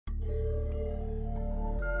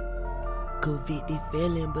Convicted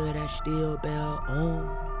felon, but I still bail on.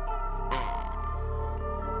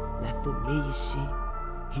 Like familiar shit,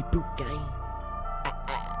 Hebrew gang.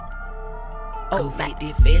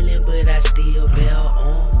 Convicted felon, but I still bail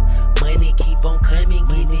on. Money keep on coming,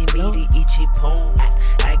 giving me the itchy palms.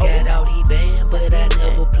 I got all these bands, but I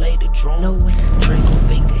never played the drum. No way. Trickle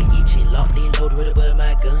finger itching, locked in, loaded with above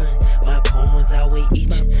my gun. My palms always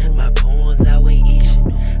itching, my palms always itching.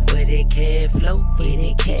 For that cash flow, in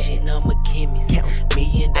the kitchen, I'm a chemist. $1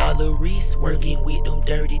 million wrist, working with them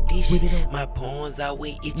dirty dishes. My palms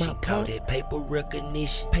always itching, call that paper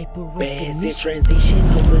recognition. Bags in transition,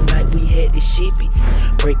 overnight we had to ship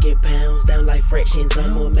it. Breaking pounds down like fractions,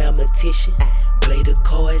 I'm a mathematician. Play the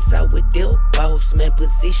cards out with dealt, boss man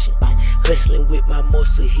position. Hustling with my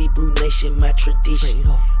muscle, Hebrew nation, my tradition.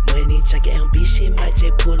 Money, junkie ambition, might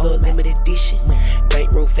just pull up limited edition.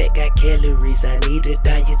 Bankroll fat got calories, I need a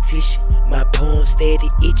dietitian. My palm steady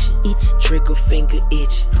itching, trigger finger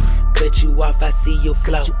itch. Cut you off, I see your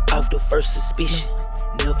flaw, off the first suspicion.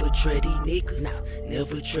 Never tread these niggas,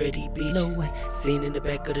 never tread these bitches. Seen in the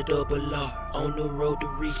back of the double R, on the road to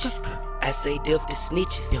riches. I say death to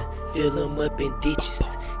snitches, fill them up in ditches.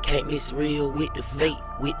 Can't miss real with the fake,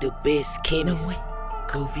 with the best chemists.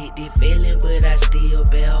 Convicted felon, but I still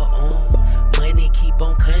bail on. Money keep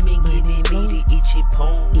on coming, giving me the itchy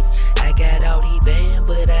palms. I got all these bands,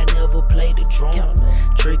 but I never played the drum.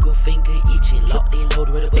 Trigger finger itching, locked in,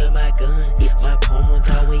 loaded right above my gun. My palms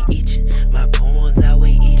always itching, my palms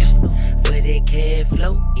always itching. For that cash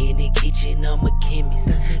flow, in the kitchen, I'm a chemist.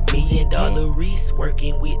 $1 million wrist,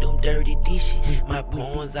 working with them dirty dishes. My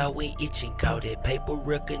palms always itching, call that paper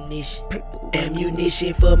recognition.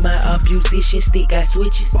 Ammunition for my opposition, stick got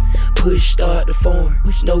switches. Push start the form,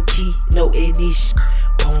 no key, no ignition.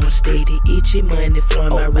 Palm steady itching, money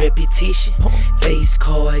flowing my repetition. Face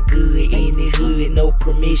card good in the hood, no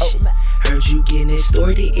permission. Heard you getting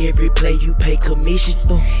extorted, every play you pay commission.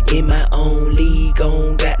 In my own league, I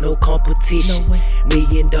don't got no competition. $1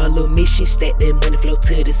 million mission, stack that money flow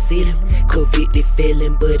to the ceiling. Convicted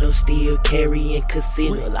felon, but I'm still carrying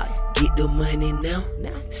concealing. Get the money now,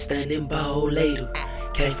 stunning ball later.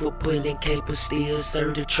 Came for pulling capers, still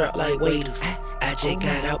serve the trap like waiters. I just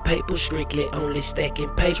got out paper, strictly only stacking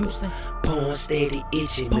papers. Palm steady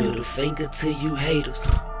itching, middle finger to you haters.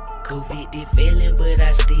 Convicted felon, but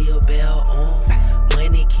I still bail on.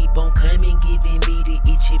 Money keep on coming, giving me the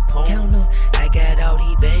itchy palms. I got all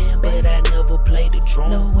these bands, but I never played the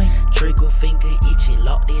drum. Trigger finger itching,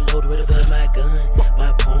 locked in, loaded right above my gun.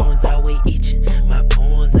 My palms always itching, my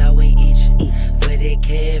palms always itching. For that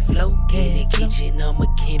cash flow, in the kitchen, I'm a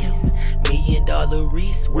chemist. $1 million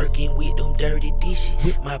wrist, working with them dirty dishes.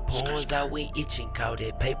 My palms always itching, call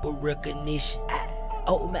that paper recognition.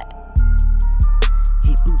 Oh man.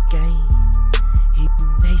 Hebrew gang,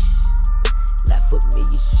 Hebrew nation, like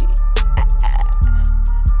familiar shit.